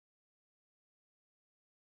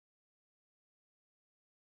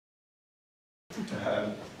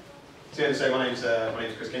So yeah, so my name's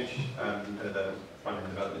Chris Kinch. I'm head of the front-end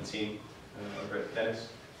development team over at Dennis.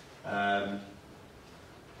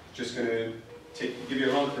 Just going to give you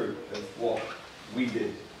a run-through of what we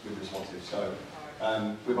did with Responsive. So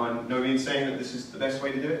we're by no means saying that this is the best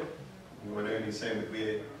way to do it. We're by no means saying that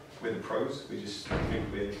we're the pros. We just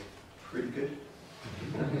think we're pretty good.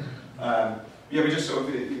 Yeah, we just sort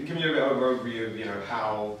of giving you a bit of an overview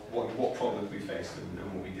of what problems we faced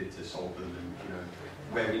and what we did to solve them,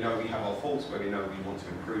 and where we know we have our faults, where we know we want to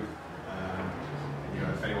improve.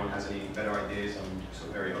 And, if anyone has any better ideas, I'm sort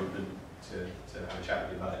of very open to have a chat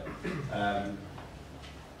with you about it.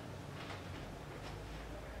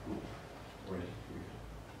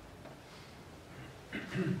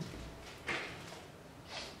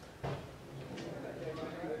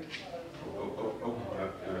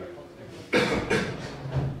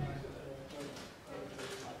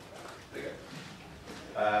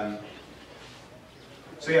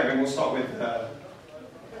 So yeah, I mean, we'll start with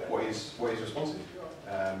what is responsive.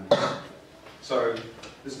 So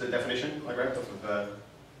this is the definition I grabbed off of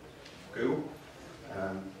Google.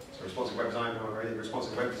 So responsive web design,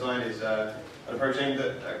 responsive web design is an approach aimed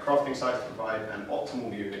at crafting sites to provide an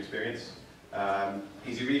optimal viewing experience,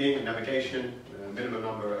 easy reading and navigation, minimum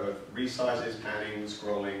number of resizes, panning,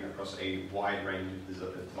 scrolling across a wide range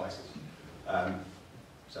of devices.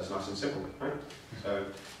 So that's nice and simple, right? So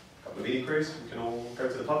a couple of media queries, we can all go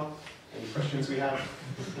to the pub. Any questions we have?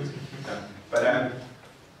 But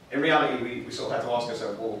in reality, we sort of had to ask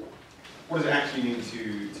ourselves, well, what does it actually mean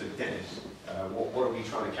to Dennis? What are we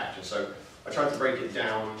trying to capture? So I tried to break it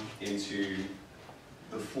down into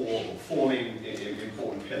the four main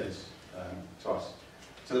important pillars to us.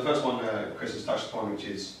 So the first one Chris has touched upon, which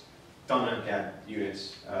is dynamic ad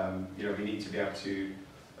units. We need to be able to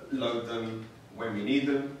load them when we need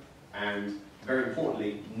them, and very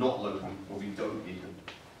importantly, not load them when we don't need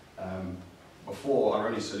them. Before, our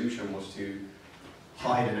only solution was to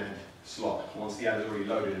hide an ad slot once the ad is already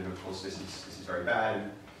loaded, and of course this is very bad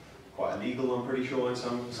and quite illegal, I'm pretty sure, in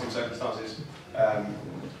some circumstances.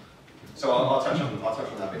 So I'll touch on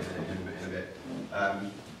that bit in a bit.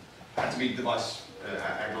 Had to be device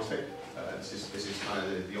agnostic. This is kind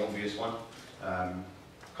of the obvious one,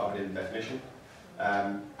 covered in the definition.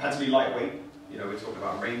 Had to be lightweight. We're talking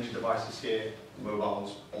about a range of devices here,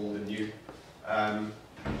 mobiles, old and new. And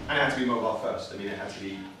it had to be mobile first. I mean, it had to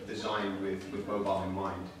be designed with mobile in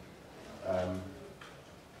mind.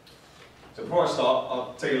 So before I start,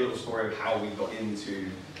 I'll tell you a little story of how we got into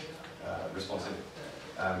responsive.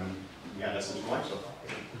 We had lessons from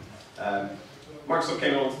Microsoft. Microsoft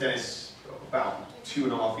came along to Dennis about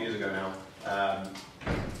 2.5 years ago now,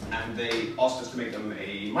 and they asked us to make them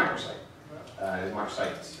a microsite. A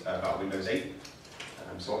microsite about Windows 8.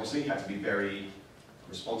 So obviously, it had to be very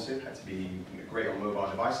responsive, had to be great on mobile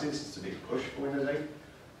devices. It's a big push for Windows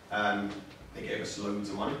 8. They gave us loads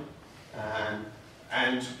of money.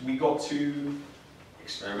 And we got to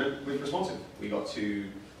experiment with responsive. We got to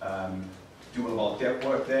do all of our dev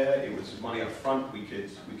work there. It was money up front. We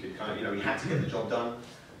could kind of, we had to get the job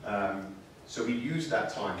done. So we used that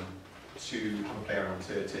time to have a play around,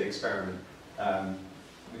 to experiment.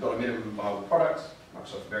 We got a minimum viable product.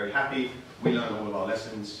 Microsoft very happy. We learned all of our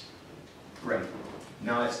lessons. Great.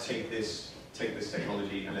 Now let's take this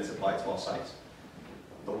technology and let's apply it to our sites.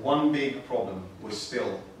 The one big problem was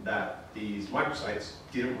still that these microsites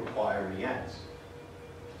didn't require any ads.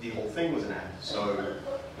 The whole thing was an ad. So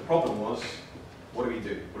the problem was, what do we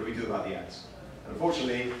do? What do we do about the ads? And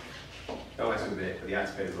unfortunately, don't answer a bit, but the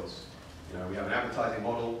ads pay the bills. We have an advertising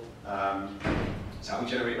model. It's how we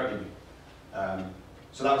generate revenue.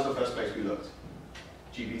 So that was the first place we looked.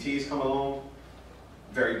 GPT's come along,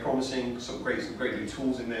 very promising, some great new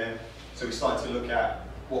tools in there. So we started to look at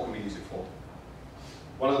what can we use it for.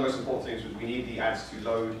 One of the most important things was we need the ads to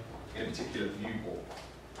load in a particular viewport.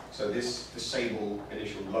 So this disable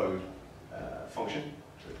initial load function,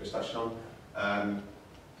 which Chris touched on,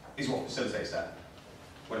 is what facilitates that.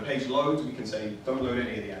 When a page loads, we can say, don't load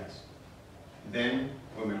any of the ads. Then,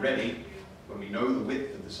 when we're ready, when we know the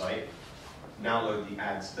width of the site, now load the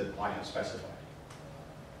ads that I have specified.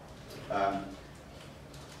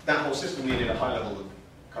 That whole system needed a high level of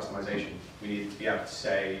customization. We needed to be able to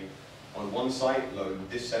say, on one site, load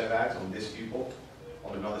this set of ads on this viewport.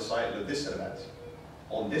 On another site, load this set of ads.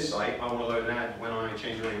 On this site, I want to load an ad when I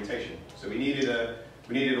change orientation. So we needed a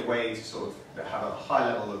way to sort of have a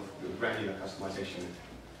high level of granular customization.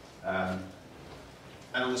 And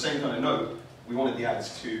on the same kind of note, we wanted the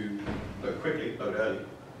ads to load quickly, load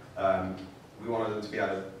early. We wanted them to be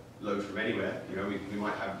able to load from anywhere. We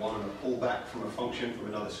might have one on a pullback from a function from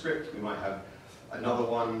another script. We might have another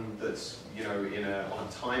one that's on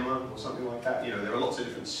a timer or something like that. There are lots of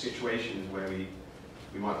different situations where we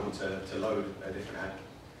might want to load a different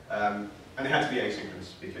ad. And it had to be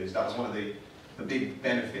asynchronous because that was one of the big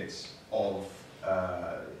benefits of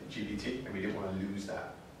GPT, and we didn't want to lose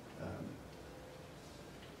that.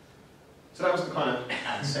 So that was the kind of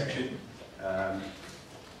ad section. I've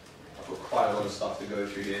got quite a lot of stuff to go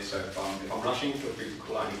through here, so if I'm rushing, feel free to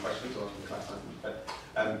call out any questions or ask me class time. But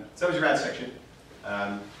so that was your ad section.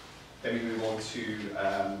 Then we move on to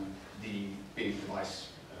the being device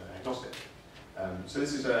agnostic. So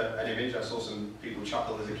this is an image. I saw some people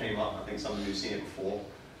chuckle as it came up. I think some of you have seen it before.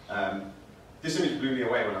 This image blew me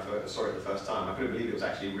away when I first saw it the first time. I couldn't believe it was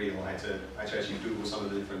actually real. I had to actually Google some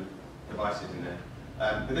of the different devices in there.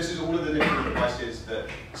 But this is all of the different devices that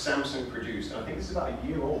Samsung produced, and I think this is about a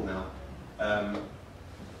year old now.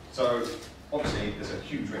 So obviously there's a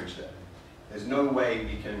huge range there. There's no way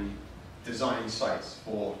we can design sites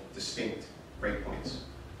for distinct breakpoints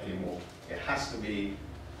anymore. It has to be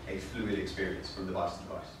a fluid experience from device to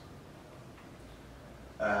device.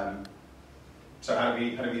 So how do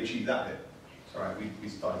we achieve that bit? So we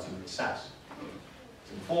started to look at SAS.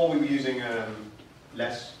 So before we were using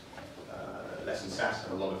less and SAS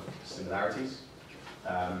have a lot of similarities.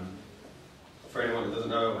 For anyone that doesn't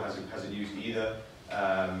know, hasn't used either,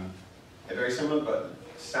 they're very similar, but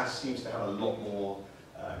SAS seems to have a lot more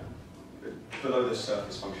below the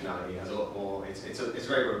surface functionality. It has a lot more. It's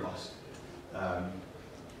very robust.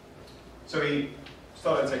 So we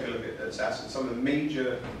started to take a look at SAS, and some of the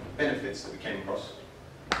major benefits that we came across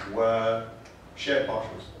were shared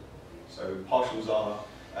partials. So partials are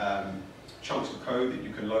chunks of code that you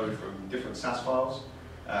can load from different SAS files.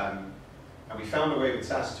 And we found a way with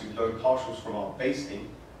SAS to load partials from our base theme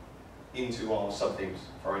into our subthemes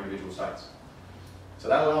for our individual sites. So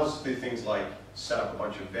that allows us to do things like set up a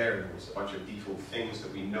bunch of variables, a bunch of default things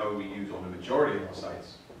that we know we use on the majority of our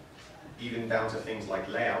sites, even down to things like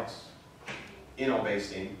layouts in our base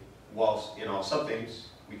theme, whilst in our subthemes,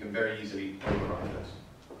 we can very easily override those.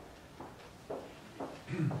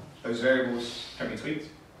 Those variables can be tweaked.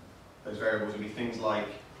 Those variables will be things like,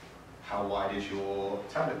 how wide is your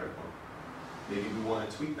tablet breakpoint? Maybe we want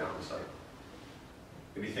to tweak that on the site.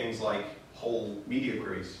 It'll be things like whole media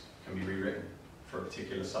queries can be rewritten for a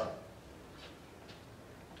particular site.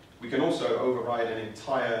 We can also override an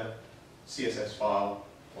entire CSS file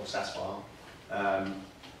or SAS file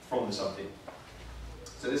from the subtheme.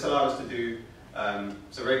 So this allows us to do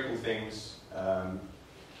some very cool things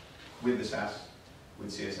with the SAS, with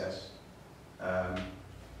CSS.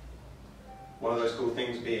 One of those cool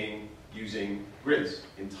things being using grids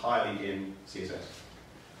entirely in CSS.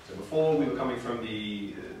 So before we were coming from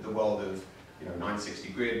the world of 960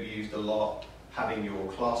 grid, we used a lot having your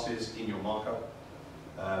classes in your markup.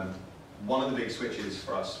 One of the big switches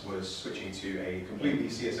for us was switching to a completely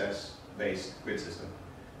CSS-based grid system.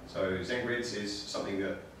 So ZenGrids is something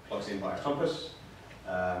that plugs in via Compass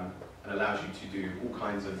and allows you to do all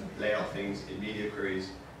kinds of layout things in media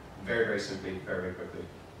queries very, very simply, very, very quickly.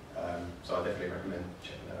 So I definitely recommend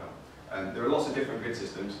checking that out. There are lots of different grid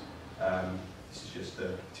systems. This is just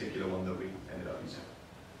a particular one that we ended up using.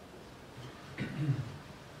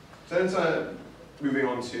 So then moving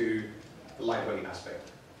on to the lightweight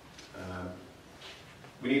aspect.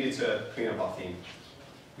 We needed to clean up our theme.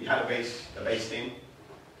 We had a base theme.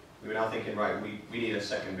 We were now thinking, right, we need a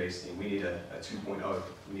second base theme. We need a 2.0.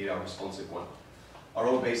 We need our responsive one. Our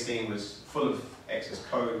old base theme was full of excess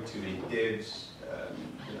code, too many divs,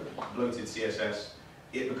 bloated CSS.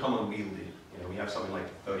 It had become unwieldy. We have something like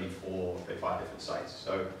 34, 35 different sites.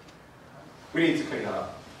 So we need to clean that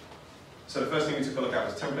up. So the first thing we took a look at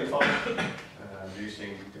was template files,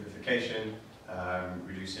 reducing divification,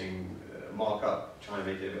 reducing markup, trying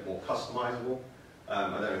to make it a bit more customizable. I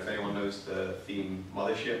don't know if anyone knows the theme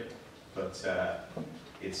Mothership, but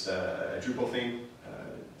it's a Drupal theme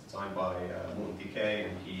designed by Morton DK,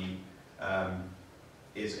 and he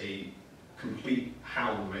is a complete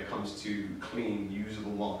hound when it comes to clean,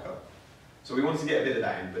 usable markup. So we wanted to get a bit of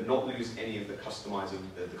that in, but not lose any of the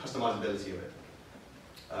customizability of it.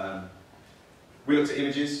 We looked at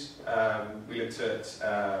images. We looked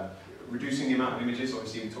at reducing the amount of images.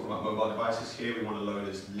 Obviously, we're talking about mobile devices here. We want to load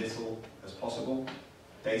as little as possible,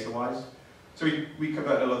 data-wise. So we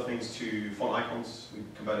converted a lot of things to font icons. We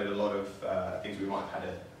converted a lot of things we might have had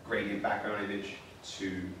a gradient background image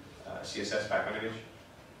to CSS background image.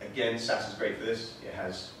 Again, SAS is great for this. It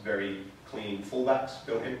has very clean fallbacks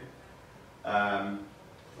built in.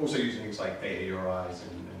 Also using things like data URIs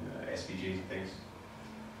and SVGs and things.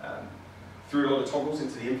 Threw a lot of toggles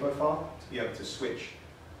into the info file to be able to switch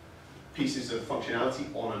pieces of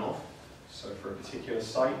functionality on and off. So for a particular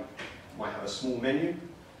site, you might have a small menu.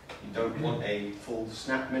 You don't want a full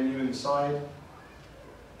snap menu inside. You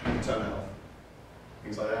can turn that off.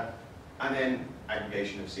 Things like that. And then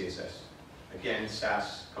aggregation of CSS. Again,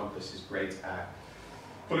 Sass Compass is great at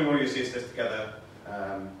pulling all your CSS together,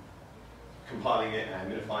 compiling it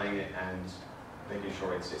and minifying it, and making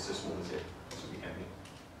sure it's as small as it possibly can be.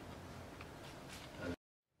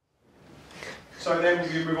 So then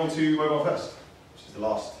we move on to mobile first, which is the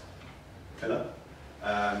last pillar.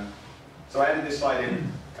 So I added this slide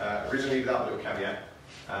in originally without a little caveat,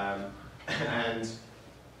 and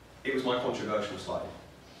it was my controversial slide.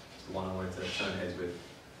 It's the one I wanted to turn heads with.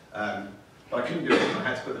 But I couldn't do it, I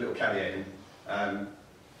had to put the little caveat in.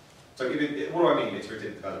 So what do I mean,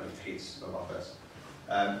 iterative development hates mobile first?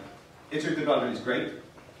 Iterative development is great.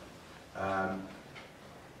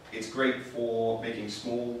 It's great for making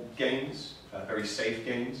small gains, very safe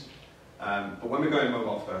gains. But when we're going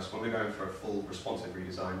mobile first, when we're going for a full responsive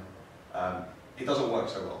redesign, it doesn't work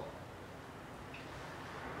so well.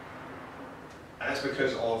 And that's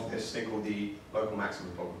because of this thing called the local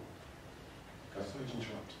maximum problem. Sorry to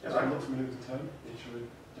interrupt. Yes, I'm not familiar with the term, iterative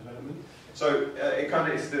development. So it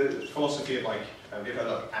kind of is the philosophy of like, have you ever heard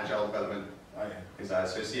of agile development? Oh yeah. Is that,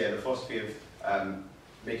 so it's the philosophy of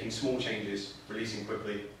making small changes, releasing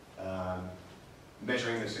quickly,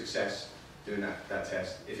 measuring the success, doing that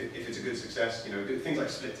test. If it's a good success, you know, things like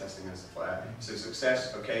split testing and stuff like that. So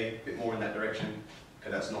success, okay, a bit more in that direction. Okay,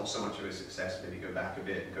 that's not so much of a success, maybe go back a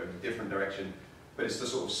bit and go in a different direction. But it's the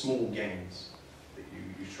sort of small gains that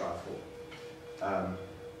you strive for.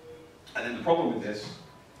 And then the problem with this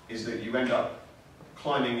is that you end up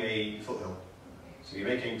climbing a foothill. So you're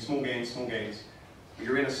making small gains, but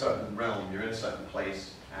you're in a certain realm, you're in a certain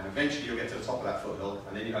place, and eventually you'll get to the top of that foothill,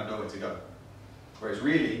 and then you have nowhere to go. Whereas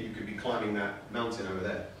really, you could be climbing that mountain over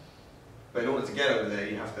there. But in order to get over there,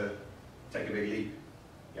 you have to take a big leap.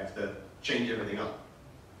 You have to change everything up.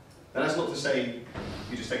 Now that's not to say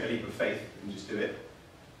you just take a leap of faith and just do it,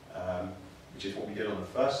 which is what we did on the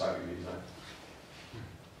first site we redesigned,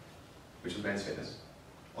 which was men's fitness.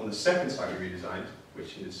 On the second site we redesigned,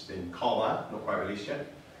 which has been Carlisle, not quite released yet,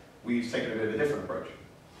 we've taken a bit of a different approach.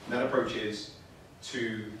 And that approach is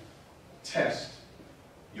to test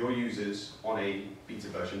your users on a beta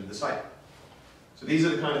version of the site. So these are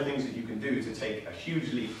the kind of things that you can do to take a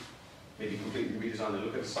huge leap, maybe completely redesign the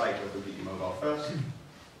look of the site or completely mobile first,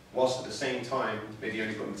 whilst at the same time, maybe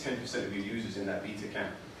only putting 10% of your users in that beta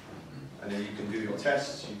camp. And then you can do your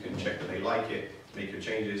tests, you can check that they like it, make your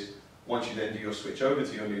changes. Once you then do your switch over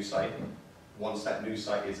to your new site, once that new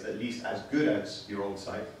site is at least as good as your old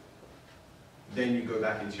site, then you go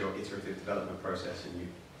back into your iterative development process and you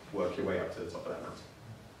work your way up to the top of that mountain.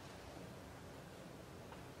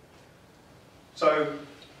 So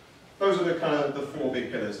those are the kind of the four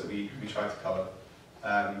big pillars that we tried to cover.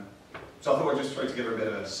 So I thought I'd just try to give a bit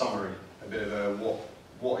of a summary, a bit of a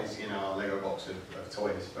what is in our Lego box of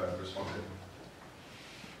toys for responsive.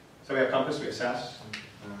 So we have Compass, we have Sass,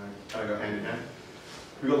 kind of go hand in hand.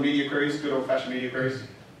 We've got media queries, good old-fashioned media queries.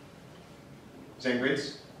 Zen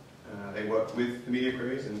grids, they work with the media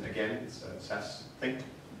queries, and again, it's a Sass thing.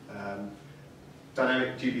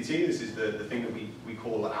 Dynamic GPT, this is the thing that we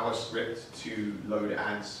call our script to load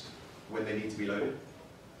ads when they need to be loaded.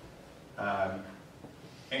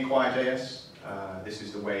 Enquire.js, this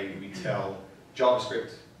is the way we tell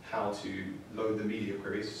JavaScript how to load the media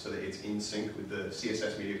queries so that it's in sync with the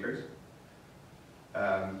CSS media queries.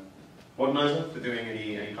 Modernizer for doing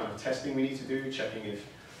any kind of testing we need to do, checking if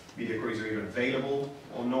media queries are even available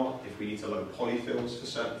or not, if we need to load polyfills for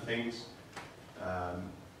certain things.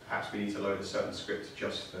 Perhaps we need to load a certain script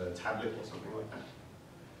just for tablet or something like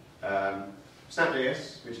that.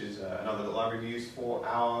 Snap.js, which is another library we use for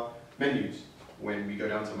our menus. When we go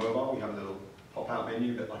down to mobile, we have a little pop-out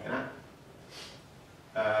menu, a bit like an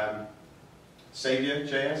app.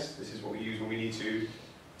 Savior.js, this is what we use when we need to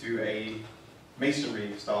do a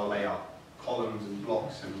masonry style layout, columns and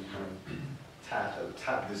blocks and kind of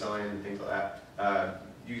tab design and things like that.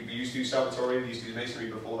 We used to do Salvatore, we used to do masonry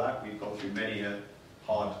before that. We've gone through many a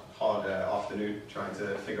hard afternoon trying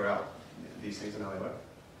to figure out these things and how they work.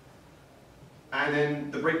 And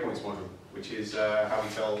then the breakpoints module, which is how we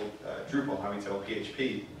tell Drupal, how we tell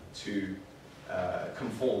PHP to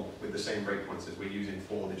conform with the same breakpoints as we're using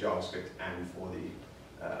for the JavaScript and for the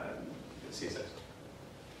CSS.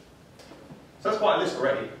 So that's quite a list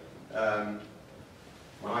already.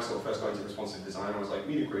 When I sort of first got into responsive design, I was like,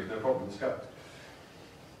 media queries, no problem, let's go.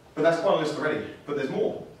 But that's quite a list already, but there's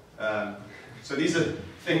more. So these are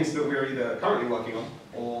things that we're either currently working on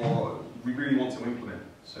or we really want to implement.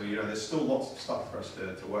 So there's still lots of stuff for us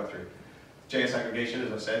to work through. JS aggregation,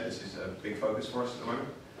 as I said, this is a big focus for us at the moment.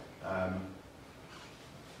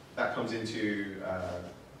 That comes into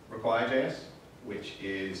require.js, which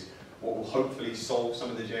is what will hopefully solve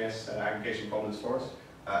some of the JS aggregation problems for us.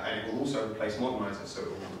 And it will also replace Modernizer, so it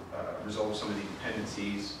will resolve some of the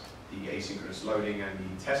dependencies, the asynchronous loading, and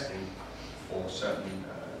the testing for certain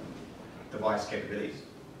device capabilities.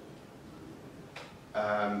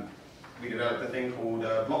 We developed a thing called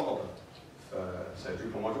block hopper for a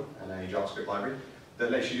Drupal module and a JavaScript library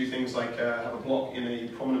that lets you do things like have a block in a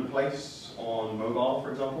prominent place on mobile,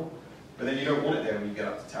 for example, but then you don't want it there when you get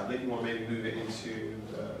up to tablet. You want to maybe move it into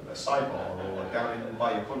a sidebar or down in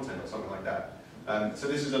by your content or something like that. So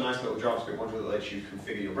this is a nice little JavaScript module that lets you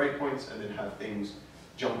configure your breakpoints and then have things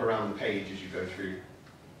jump around the page as you go through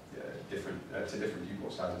to different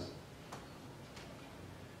viewport sizes.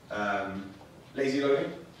 Lazy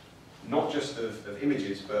loading, not just of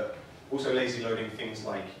images, but also lazy loading things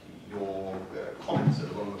like your comments at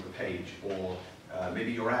the bottom of the page, or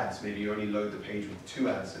maybe your ads. Maybe you only load the page with 2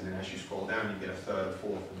 ads, and then as you scroll down, you get a third, a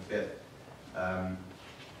fourth, and a fifth.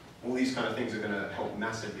 All these kind of things are going to help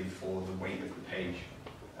massively for the weight of the page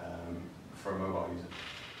for a mobile user.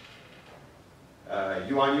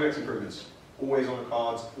 UI and UX improvements, always on the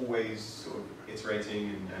cards, always sort of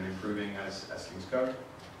iterating and improving as things go.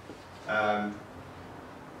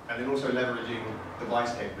 And then also leveraging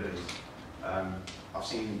device capabilities. I've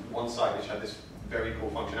seen one site which had this very cool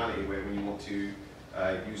functionality where when you want to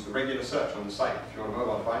use the regular search on the site, if you're on a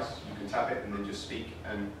mobile device, you can tap it and then just speak,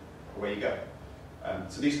 and away you go.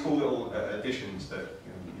 So these cool little additions that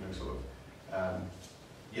sort of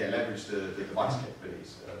leverage the device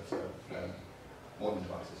capabilities of modern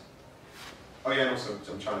devices. Oh yeah, and also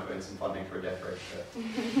I'm trying to put in some funding for a death rate, but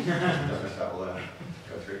I don't know if that will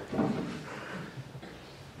go through.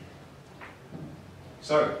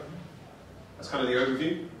 So that's kind of the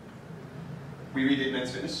overview. We redid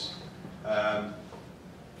Men's Fitness.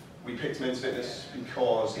 We picked Men's Fitness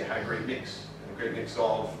because it had a great mix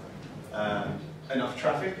of enough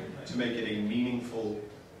traffic to make it a meaningful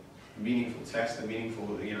test, a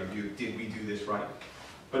meaningful view. Did we do this right?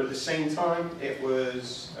 But at the same time, it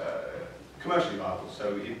was commercially viable,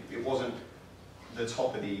 so it wasn't the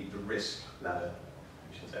top of the risk ladder,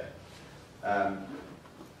 I should say.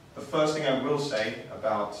 The first thing I will say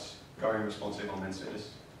about going responsive on Men's Fitness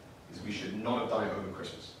is we should not have done it over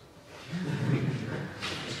Christmas.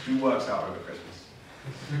 Who works out over Christmas?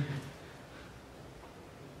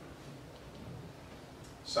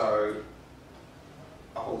 So,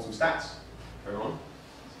 I'll hold some stats for everyone.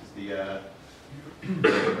 This is the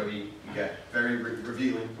where we get very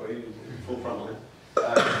revealing for you, full front line.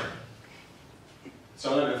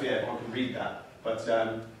 So I don't know if everyone can read that, but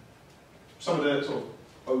some of the sort of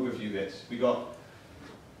overview bits. We got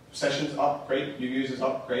sessions up, great. New users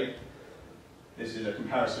up, great. This is a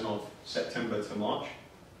comparison of September to March.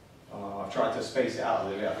 I've tried to space it out a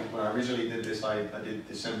little bit. I think when I originally did this, I did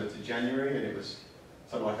December to January, and it was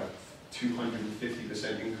something like a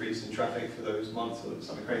 250% increase in traffic for those months, or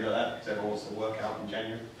something crazy like that, because everyone wants to work out in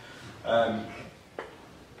January.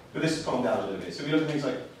 But this has calmed down a little bit. So we look at things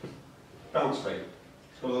like bounce rate.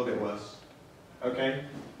 It's got a little bit worse. Okay,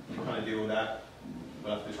 we'll kind of deal with that.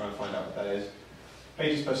 We'll have to try and find out what that is.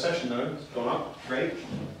 Pages per session, though, has gone up, great.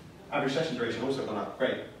 Average session duration also gone up,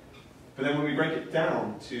 great. But then when we break it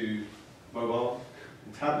down to mobile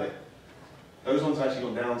and tablet, those ones have actually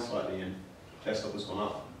gone down slightly, and desktop has gone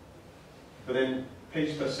up. But then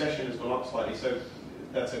pages per session has gone up slightly, so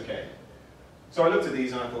that's okay. So I looked at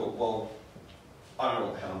these and I thought, well, I don't know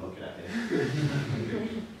what the hell I'm looking at here.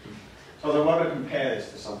 So I was like, well, I'm going to compare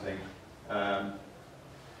this to something.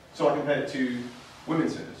 So I compared it to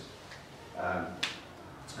women's fitness.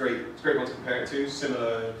 It's a great one to compare it to.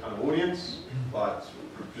 Similar kind of audience, but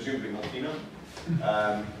presumably more female.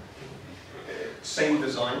 Same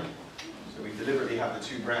design. So we deliberately have the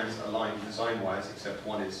two brands aligned design-wise, except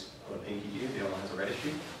one is got a pinky hue, the other one has a reddish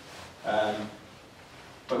hue.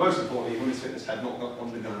 But most importantly, women's fitness had not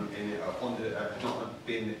undergone any, had not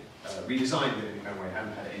been redesigned in any kind of way,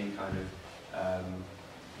 hadn't had any kind of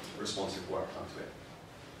responsive work done to it.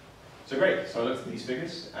 So great. So I looked at these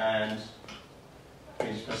figures, and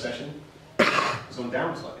pages per session has gone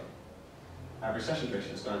down slightly. Average session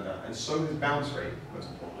duration has gone down, and so has bounce rate, most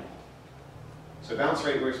importantly. So bounce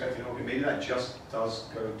rate, we're expecting, okay, maybe that just does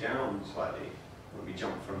go down slightly when we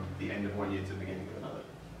jump from the end of one year to the beginning of another.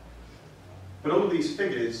 But all of these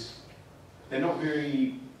figures, they're not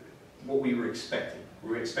very what we were expecting. We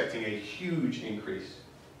were expecting a huge increase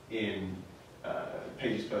in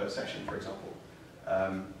pages per session, for example.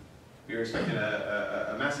 We were expecting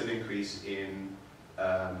a massive increase in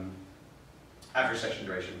average session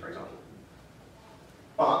duration, for example.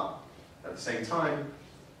 But at the same time,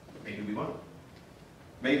 maybe we won't.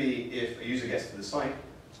 Maybe if a user gets to the site,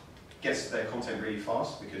 gets their content really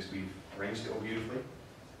fast because we've arranged it all beautifully.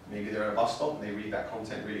 Maybe they're at a bus stop and they read that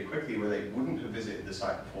content really quickly where they wouldn't have visited the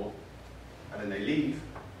site before, and then they leave.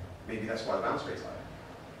 Maybe that's why the bounce rate's higher.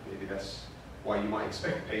 Maybe that's why you might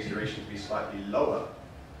expect page duration to be slightly lower,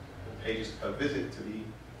 but pages per visit to be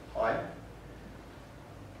higher.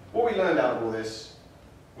 What we learned out of all this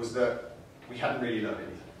was that we hadn't really learned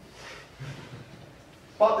anything.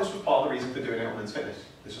 But this was part of the reason for doing it on Men's Fitness.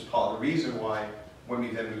 This was part of the reason why, when we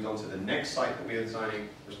then moved on to the next site that we are designing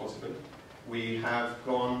responsibly, we have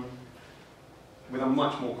gone with a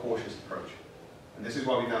much more cautious approach. And this is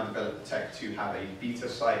why we've now developed the tech to have a beta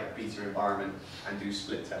site, a beta environment, and do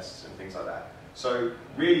split tests and things like that. So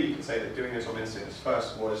really you can say that doing this on Men's Fitness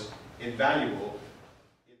first was invaluable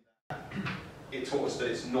in that it taught us that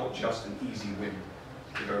it's not just an easy win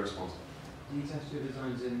to go responsive. Do you test your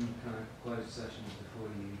designs in kind of closed sessions before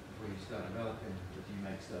you start developing? Or do you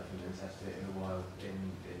make stuff and then test it in a while in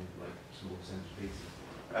like small percentage pieces?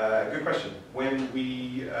 Good question. When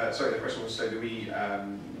we, sorry, the question was, so do we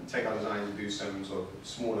take our designs and do some sort of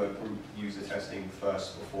smaller group user testing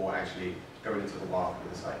first before actually going into the wild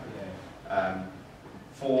with the site? Yeah.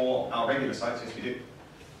 For our regular sites, yes, we do.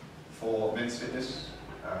 For Men's Fitness,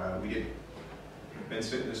 we did. Men's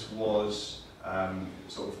Fitness was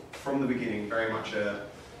sort of from the beginning very much a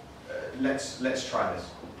let's try this,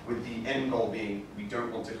 with the end goal being we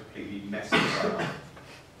don't want to completely mess this site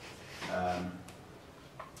up.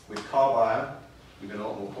 With Carbuyer, we've been a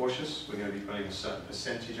lot more cautious. We're going to be putting a certain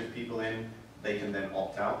percentage of people in. They can then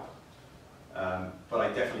opt out. But I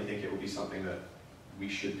definitely think it will be something that we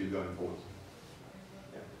should do going forward.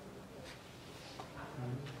 Yeah.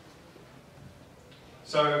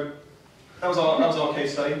 So that was our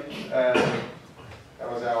case study.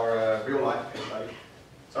 That was our real life case study.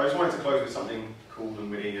 So I just wanted to close with something cool and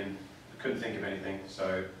witty, and couldn't think of anything,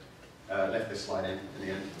 so left this slide in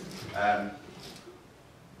the end.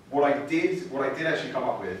 What I did actually come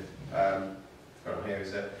up with, got on here,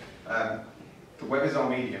 is that the web is our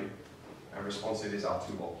medium and responsive is our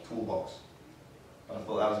toolbox. But I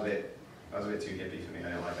thought that was a bit too hippie for me. I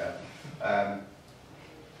didn't like that.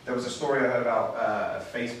 There was a story I heard about a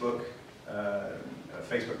Facebook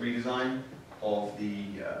redesign of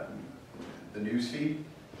the news feed,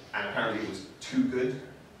 and apparently it was too good.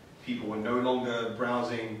 People were no longer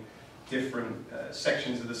browsing different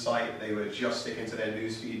sections of the site. They were just sticking to their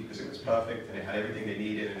news feed because it was perfect and it had everything they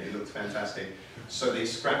needed and it looked fantastic. So they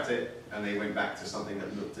scrapped it and they went back to something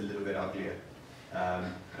that looked a little bit uglier.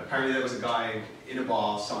 Apparently there was a guy in a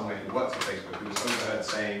bar somewhere who worked at Facebook who was overheard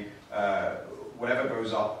saying, whatever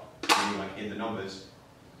goes up in the numbers,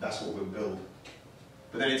 that's what we'll build.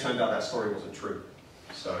 But then it turned out that story wasn't true.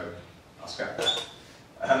 So I'll scrap that.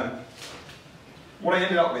 What I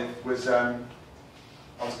ended up with was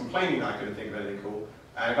I was complaining that I couldn't think of anything cool,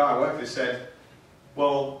 and a guy I worked with said,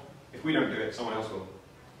 well, if we don't do it, someone else will.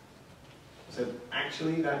 I said,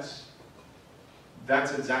 actually, that's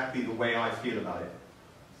exactly the way I feel about it,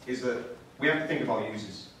 is that we have to think of our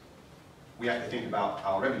users. We have to think about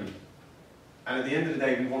our revenue. And at the end of the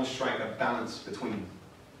day, we want to strike a balance between them.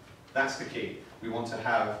 That's the key. We want to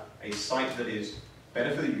have a site that is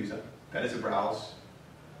better for the user, better to browse,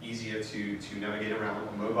 easier to navigate around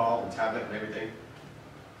on mobile and tablet and everything.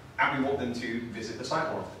 And we want them to visit the site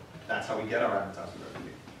more often. That's how we get our advertising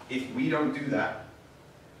revenue. If we don't do that,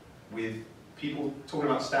 with people talking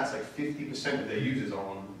about stats like 50% of their users are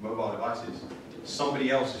on mobile devices,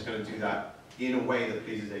 somebody else is going to do that in a way that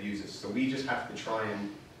pleases their users. So we just have to try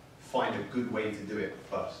and find a good way to do it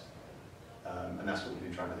first. And that's what we've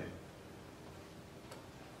been trying to do.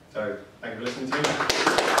 So, thank you for listening to me.